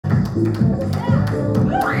Hi,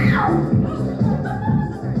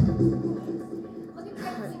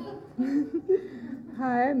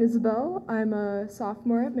 I'm Isabel. I'm a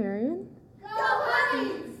sophomore at Marian. Go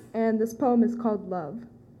Honeys! And this poem is called Love.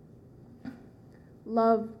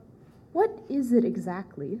 Love, what is it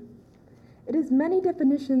exactly? It has many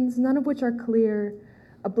definitions, none of which are clear.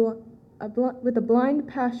 With a blind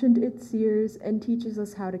passion it sears and teaches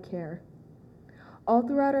us how to care. All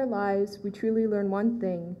throughout our lives, we truly learn one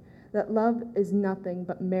thing, that love is nothing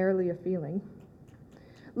but merely a feeling.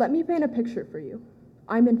 Let me paint a picture for you.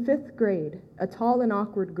 I'm in 5th grade, a tall and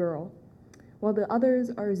awkward girl, while the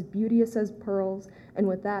others are as beauteous as pearls, and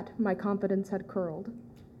with that, my confidence had curled.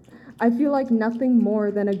 I feel like nothing more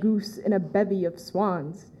than a goose in a bevy of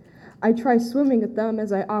swans. I try swimming at them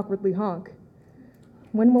as I awkwardly honk.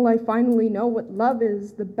 When will I finally know what love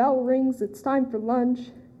is? The bell rings, it's time for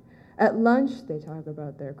lunch. At lunch, they talk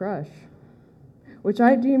about their crush, which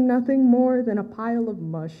I deem nothing more than a pile of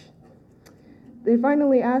mush. They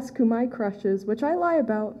finally ask who my crush is, which I lie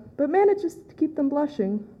about, but manages to keep them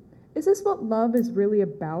blushing. Is this what love is really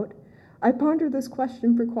about? I pondered this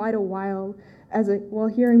question for quite a while, while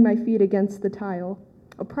hearing my feet against the tile.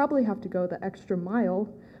 I'll probably have to go the extra mile,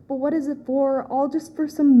 but what is it for? All just for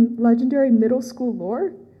some legendary middle school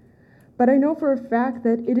lore? But I know for a fact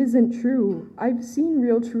that it isn't true. I've seen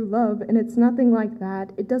real true love, and it's nothing like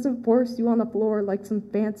that. It doesn't force you on the floor like some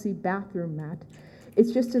fancy bathroom mat.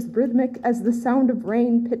 It's just as rhythmic as the sound of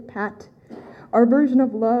rain pit-pat. Our version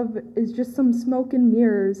of love is just some smoke and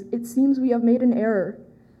mirrors. It seems we have made an error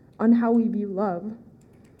on how we view love.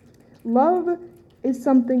 Love is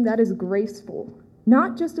something that is graceful,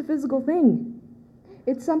 not just a physical thing.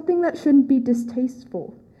 It's something that shouldn't be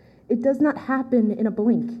distasteful. It does not happen in a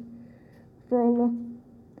blink. For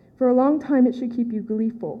a long time, it should keep you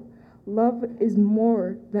gleeful. Love is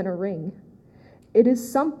more than a ring. It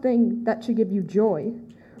is something that should give you joy.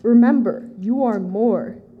 Remember, you are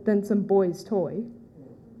more than some boy's toy.